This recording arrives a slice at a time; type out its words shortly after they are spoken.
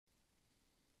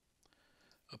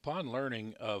Upon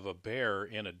learning of a bear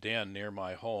in a den near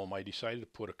my home, I decided to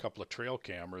put a couple of trail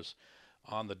cameras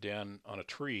on the den on a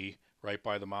tree right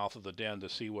by the mouth of the den to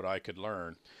see what I could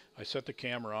learn. I set the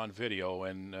camera on video,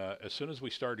 and as soon as we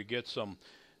started to get some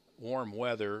warm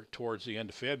weather towards the end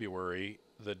of February,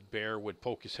 the bear would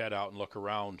poke his head out and look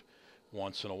around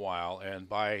once in a while. And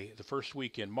by the first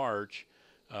week in March,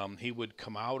 he would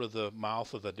come out of the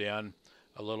mouth of the den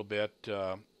a little bit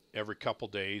every couple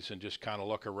days and just kind of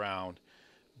look around.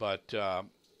 But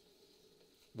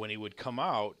when he would come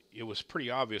out, it was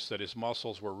pretty obvious that his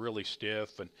muscles were really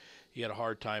stiff and he had a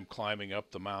hard time climbing up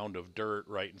the mound of dirt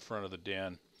right in front of the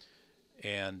den.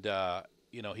 And,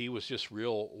 he was just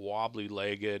real wobbly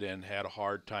legged and had a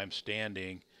hard time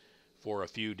standing for a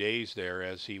few days there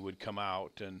as he would come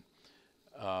out. And,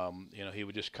 he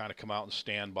would just kind of come out and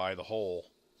stand by the hole.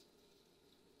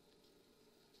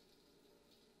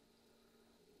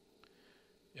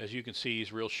 As you can see,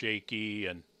 he's real shaky,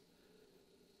 and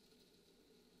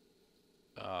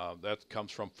that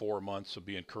comes from 4 months of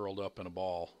being curled up in a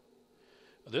ball.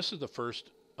 This is the first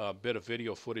bit of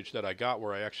video footage that I got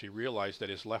where I actually realized that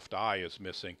his left eye is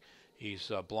missing.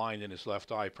 He's blind in his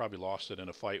left eye, probably lost it in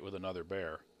a fight with another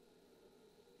bear.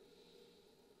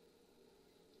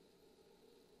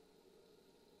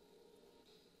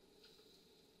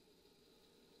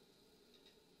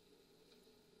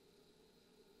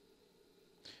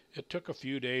 It took a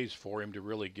few days for him to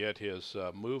really get his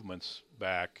movements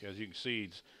back. As you can see,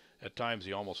 at times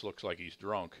he almost looks like he's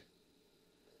drunk.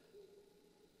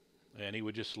 And he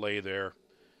would just lay there.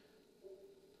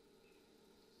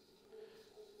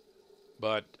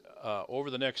 But over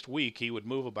the next week, he would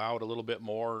move about a little bit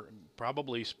more,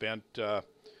 probably spent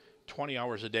 20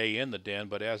 hours a day in the den,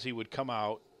 but as he would come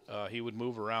out, he would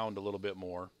move around a little bit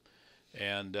more.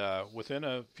 And within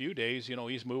a few days,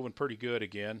 he's moving pretty good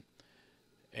again.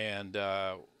 And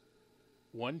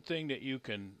one thing that you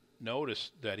can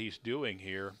notice that he's doing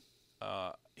here,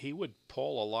 he would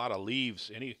pull a lot of leaves.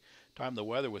 Any time the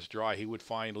weather was dry, he would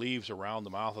find leaves around the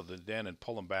mouth of the den and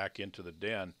pull them back into the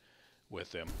den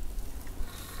with him.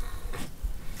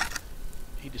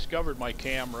 He discovered my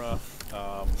camera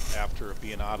after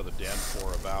being out of the den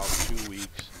for about 2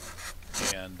 weeks,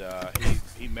 and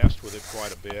he messed with it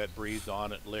quite a bit, breathed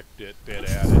on it, licked it, bit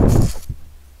at it.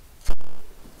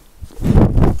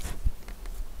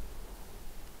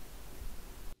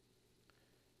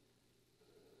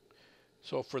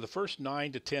 So for the first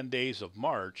 9 to 10 days of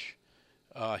March,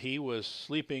 he was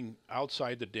sleeping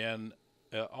outside the den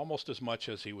almost as much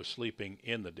as he was sleeping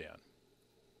in the den.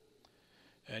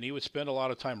 And he would spend a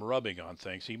lot of time rubbing on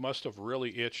things. He must have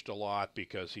really itched a lot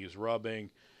because he was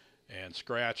rubbing and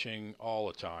scratching all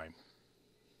the time.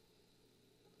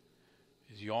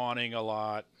 He's yawning a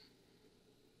lot,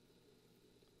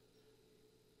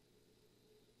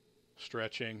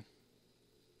 stretching.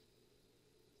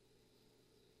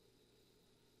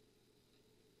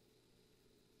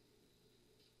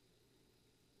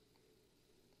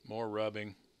 More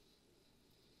rubbing,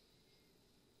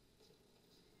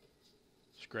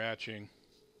 scratching,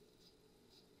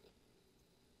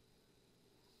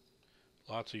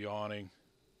 lots of yawning.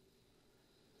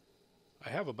 I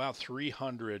have about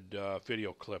 300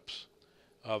 video clips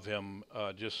of him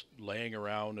just laying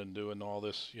around and doing all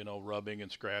this, rubbing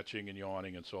and scratching and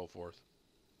yawning and so forth.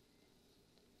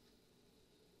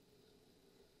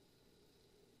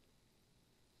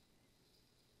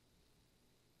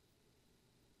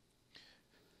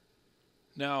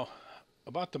 Now,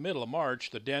 about the middle of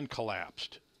March, the den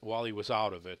collapsed while he was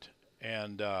out of it,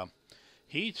 and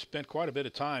he spent quite a bit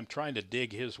of time trying to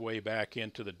dig his way back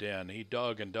into the den. He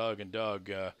dug and dug and dug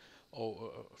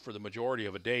for the majority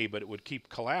of a day, but it would keep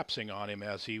collapsing on him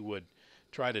as he would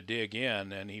try to dig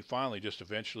in, and he finally just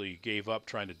eventually gave up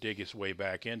trying to dig his way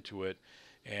back into it,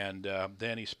 and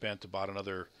then he spent about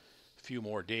another few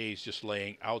more days just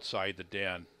laying outside the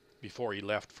den before he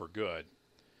left for good.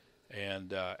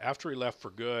 And after he left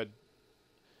for good,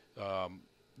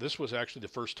 this was actually the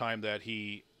first time that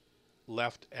he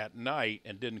left at night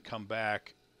and didn't come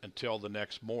back until the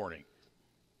next morning.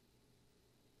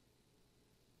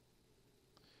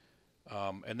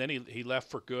 And then he left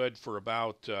for good for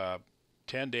about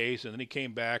 10 days, and then he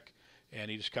came back and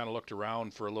he just kind of looked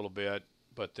around for a little bit,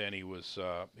 but then he was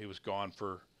gone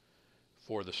for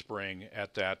the spring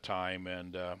at that time,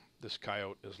 and this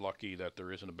coyote is lucky that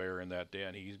there isn't a bear in that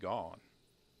den. He's gone.